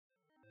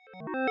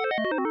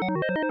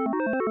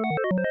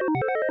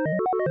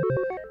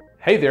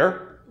Hey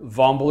there,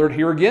 Vaughn Bullard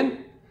here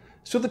again.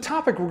 So the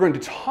topic we're going to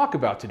talk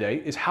about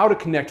today is how to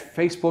connect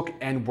Facebook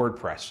and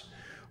WordPress.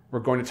 We're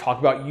going to talk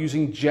about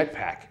using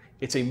Jetpack.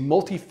 It's a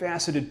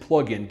multifaceted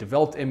plugin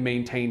developed and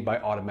maintained by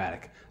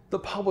Automatic, the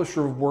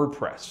publisher of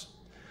WordPress.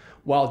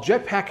 While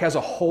Jetpack has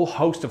a whole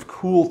host of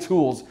cool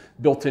tools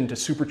built in to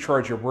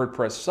supercharge your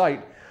WordPress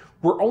site,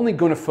 we're only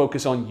going to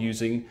focus on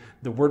using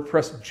the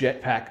WordPress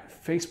Jetpack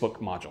Facebook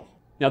module.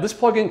 Now, this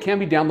plugin can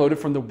be downloaded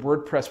from the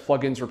WordPress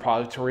plugins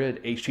repository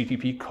at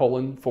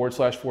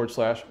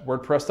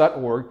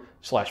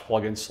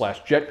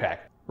http://wordpress.org/plugins/jetpack.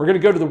 We're going to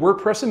go to the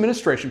WordPress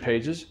administration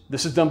pages.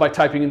 This is done by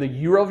typing in the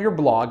URL of your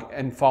blog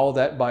and follow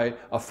that by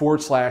a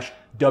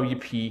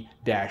 /wp-admin.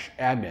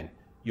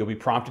 You'll be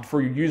prompted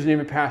for your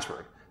username and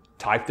password.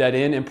 Type that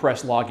in and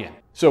press login.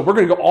 So we're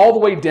going to go all the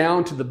way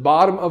down to the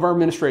bottom of our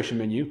administration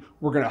menu.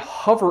 We're going to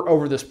hover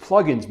over this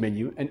plugins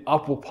menu and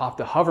up will pop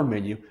the hover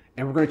menu,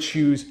 and we're going to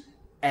choose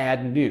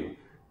Add New.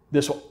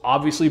 This will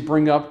obviously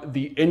bring up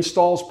the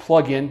Installs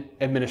Plugin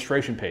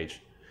administration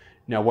page.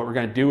 Now what we're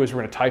going to do is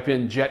we're going to type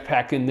in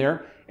Jetpack in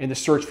there in the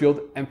search field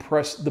and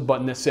press the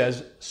button that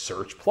says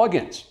Search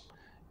Plugins.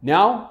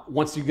 Now,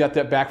 once you got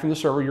that back from the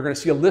server, you're going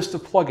to see a list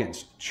of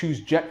plugins.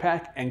 Choose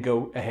Jetpack and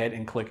go ahead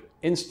and click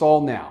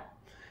Install Now.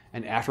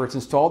 And after it's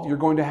installed, you're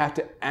going to have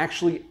to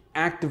actually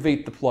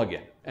activate the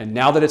plugin. And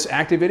now that it's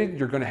activated,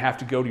 you're going to have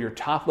to go to your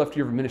top left of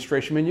your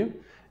administration menu.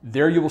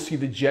 There you will see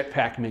the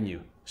Jetpack menu.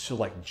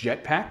 Select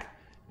Jetpack.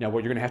 Now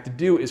what you're going to have to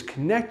do is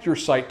connect your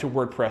site to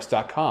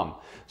WordPress.com.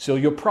 So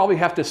you'll probably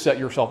have to set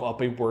yourself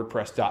up a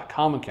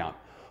WordPress.com account.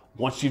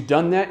 Once you've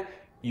done that,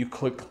 you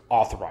click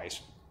Authorize.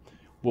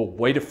 We'll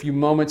wait a few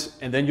moments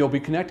and then you'll be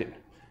connected.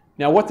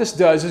 Now what this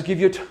does is give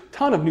you a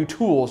ton of new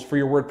tools for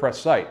your WordPress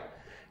site.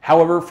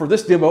 However, for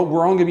this demo,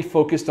 we're only going to be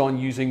focused on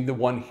using the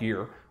one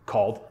here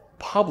called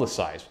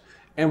Publicize.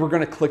 And we're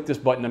going to click this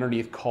button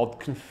underneath called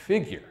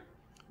Configure.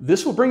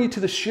 This will bring you to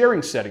the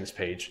sharing settings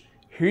page.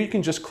 Here you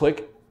can just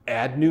click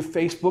Add New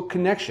Facebook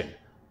Connection.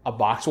 A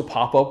box will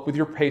pop up with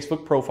your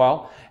Facebook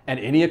profile and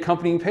any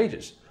accompanying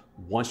pages.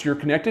 Once you're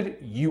connected,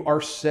 you are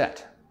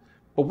set.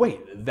 But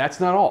wait, that's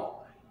not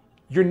all.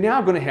 You're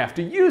now going to have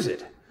to use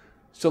it.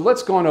 So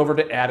let's go on over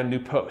to Add a New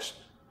Post.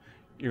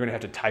 You're going to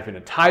have to type in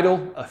a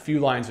title, a few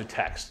lines of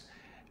text.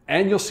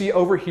 And you'll see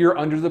over here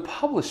under the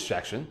Publish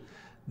section,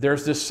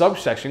 there's this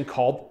subsection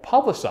called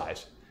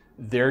Publicize.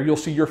 There you'll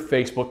see your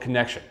Facebook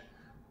connection.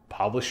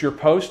 Publish your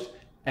post,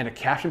 and a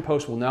caption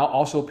post will now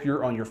also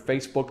appear on your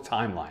Facebook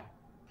timeline.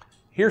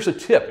 Here's a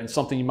tip and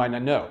something you might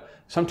not know.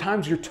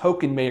 Sometimes your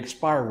token may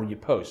expire when you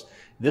post.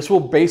 This will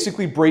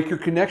basically break your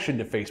connection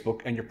to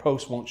Facebook and your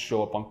post won't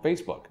show up on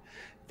Facebook.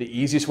 The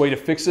easiest way to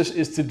fix this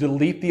is to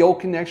delete the old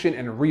connection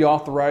and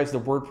reauthorize the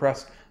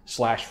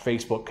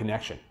WordPress/Facebook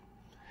connection.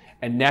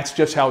 And that's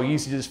just how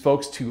easy it is,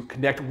 folks, to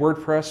connect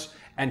WordPress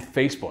and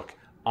Facebook.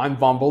 I'm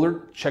Vaughn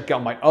Bullard. Check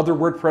out my other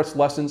WordPress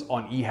lessons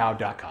on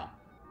ehow.com.